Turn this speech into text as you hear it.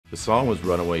The song was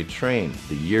Runaway Train.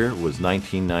 The year was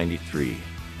 1993.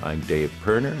 I'm Dave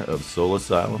Pirner of Soul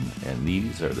Asylum, and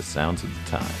these are the sounds of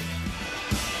the time.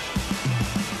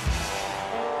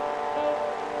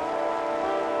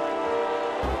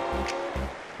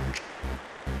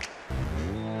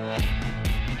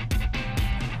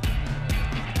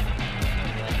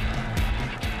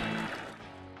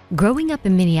 Growing up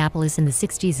in Minneapolis in the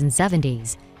 60s and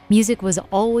 70s, music was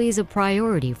always a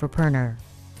priority for Pirner.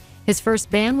 His first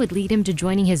band would lead him to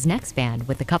joining his next band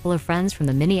with a couple of friends from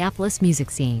the Minneapolis music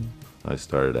scene. I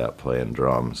started out playing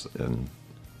drums in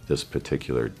this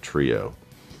particular trio,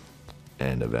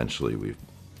 and eventually we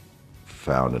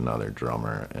found another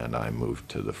drummer, and I moved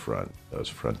to the front. I was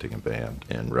fronting a band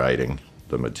and writing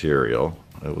the material.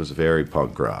 It was very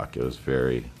punk rock. It was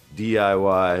very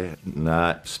DIY,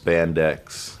 not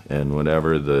spandex, and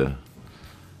whatever the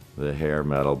hair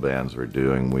metal bands were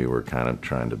doing, we were kind of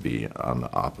trying to be on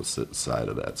the opposite side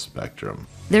of that spectrum.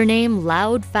 Their name,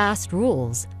 Loud Fast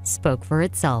Rules, spoke for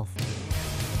itself.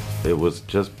 It was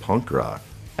just punk rock.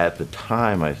 At the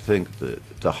time, I think the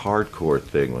hardcore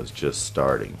thing was just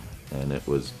starting, and it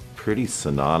was pretty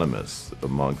synonymous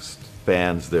amongst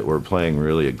bands that were playing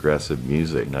really aggressive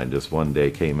music. And I just one day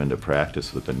came into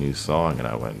practice with a new song, and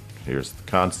I went, here's the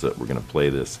concept, we're gonna play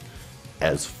this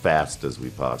as fast as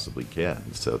we possibly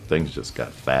can. So things just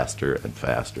got faster and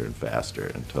faster and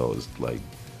faster until it was like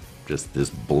just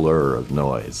this blur of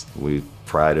noise. We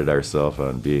prided ourselves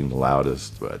on being the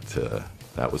loudest, but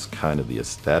that was kind of the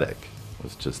aesthetic,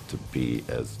 was just to be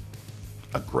as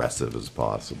aggressive as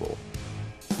possible.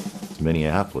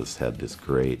 Minneapolis had this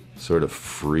great sort of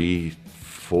free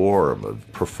form of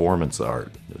performance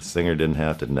art. The singer didn't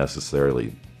have to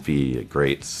necessarily be a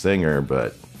great singer,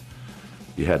 but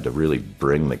you had to really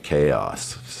bring the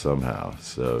chaos somehow.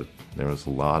 So there was a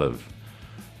lot of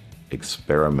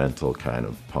experimental kind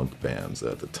of punk bands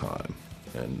at the time,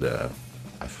 and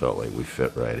I felt like we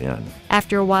fit right in.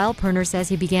 After a while, Pirner says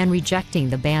he began rejecting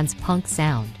the band's punk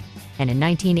sound, and in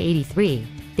 1983,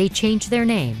 they changed their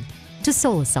name to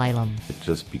Soul Asylum. It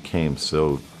just became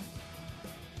so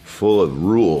full of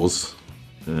rules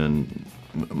and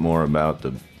more about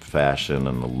the fashion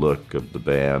and the look of the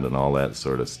band and all that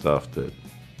sort of stuff that,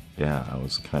 yeah, I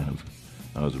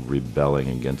was rebelling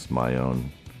against my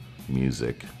own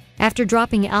music. After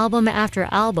dropping album after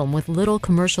album with little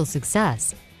commercial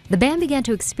success, the band began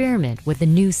to experiment with a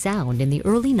new sound in the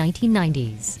early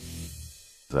 1990s.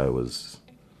 I was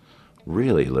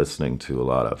really listening to a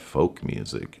lot of folk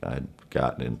music. I'd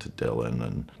gotten into Dylan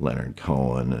and Leonard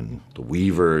Cohen and the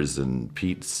Weavers and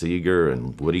Pete Seeger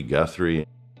and Woody Guthrie.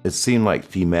 It seemed like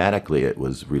thematically it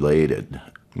was related,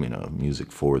 you know,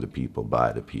 music for the people,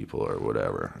 by the people, or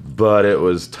whatever. But it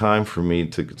was time for me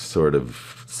to sort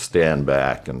of stand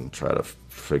back and try to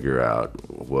figure out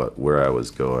where I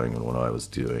was going and what I was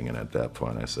doing. And at that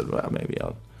point I said, well, maybe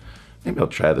I'll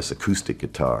try this acoustic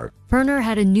guitar. Pirner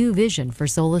had a new vision for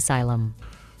Soul Asylum.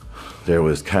 There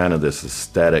was kind of this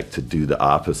aesthetic to do the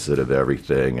opposite of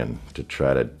everything and to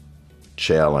try to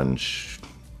challenge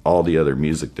all the other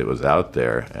music that was out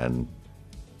there. And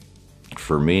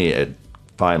for me, it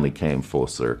finally came full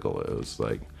circle. It was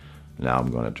like, now I'm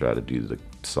going to try to do the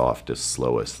softest,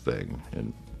 slowest thing,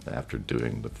 and after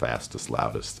doing the fastest,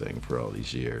 loudest thing for all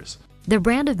these years. Their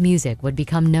brand of music would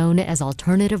become known as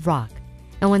alternative rock.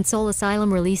 And when Soul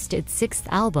Asylum released its sixth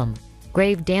album,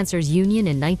 Grave Dancers Union,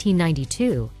 in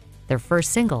 1992, their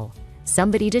first single,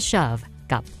 Somebody to Shove,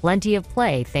 got plenty of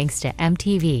play thanks to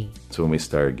MTV. So when we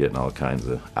started getting all kinds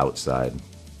of outside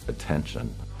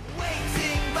attention.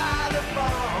 Waiting by the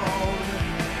phone,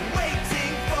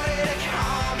 waiting for you to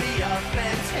call me up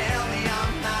and tell me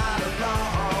I'm not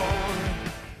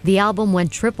alone. The album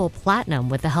went triple platinum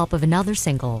with the help of another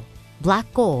single,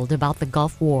 Black Gold, about the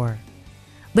Gulf War.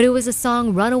 But it was a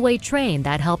song, Runaway Train,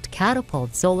 that helped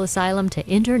catapult Soul Asylum to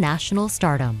international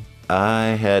stardom.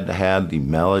 I had had the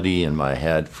melody in my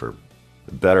head for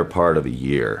the better part of a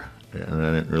year, and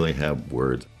I didn't really have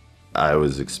words. I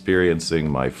was experiencing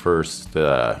my first,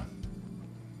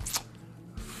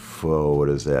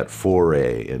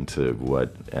 foray into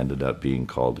what ended up being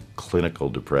called clinical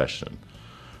depression.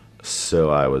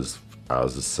 So I was a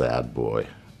sad boy,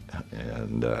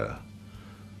 and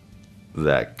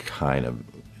that kind of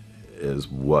is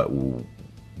what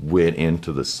went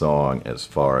into the song as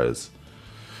far as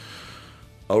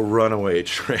a runaway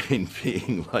train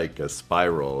being like a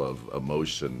spiral of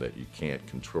emotion that you can't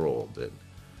control, that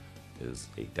is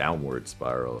a downward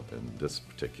spiral in this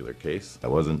particular case. I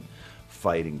wasn't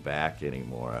fighting back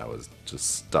anymore. I was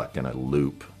just stuck in a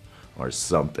loop or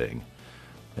something.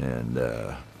 And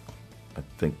I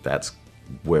think that's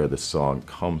where the song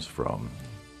comes from.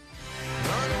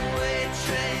 Runaway.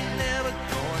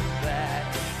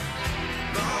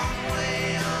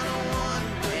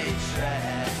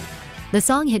 The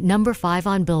song hit number 5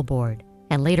 on Billboard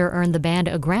and later earned the band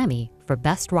a Grammy for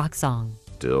Best Rock Song.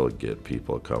 Still get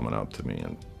people coming up to me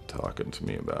and talking to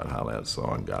me about how that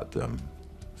song got them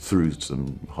through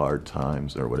some hard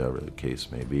times or whatever the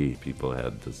case may be. People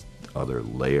had this other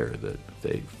layer that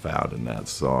they found in that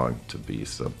song to be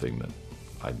something that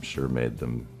I'm sure made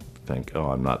them think,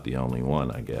 oh, I'm not the only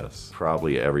one, I guess.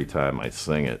 Probably every time I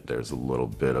sing it, there's a little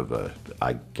bit of a,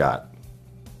 I got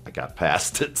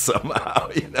past it somehow,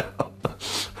 you know.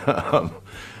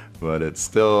 But it's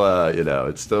still, you know,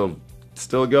 it's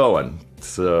still going.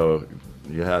 So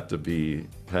you have to be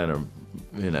kind of,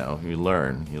 you know, you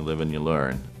learn, you live and you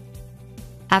learn.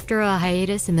 After a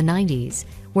hiatus in the 90s,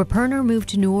 where Pirner moved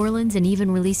to New Orleans and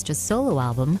even released a solo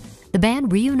album, the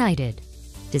band reunited,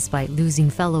 despite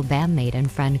losing fellow bandmate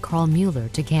and friend Carl Mueller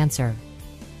to cancer.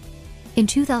 In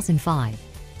 2005,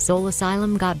 Soul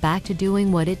Asylum got back to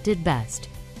doing what it did best,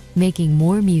 making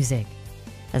more music,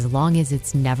 as long as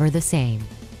it's never the same.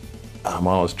 I'm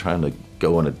always trying to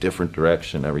go in a different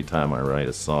direction. Every time I write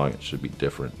a song, it should be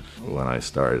different. When I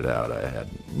started out, I had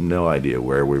no idea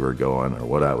where we were going or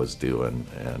what I was doing,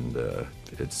 and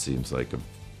it seems like a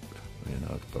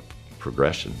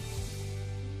progression.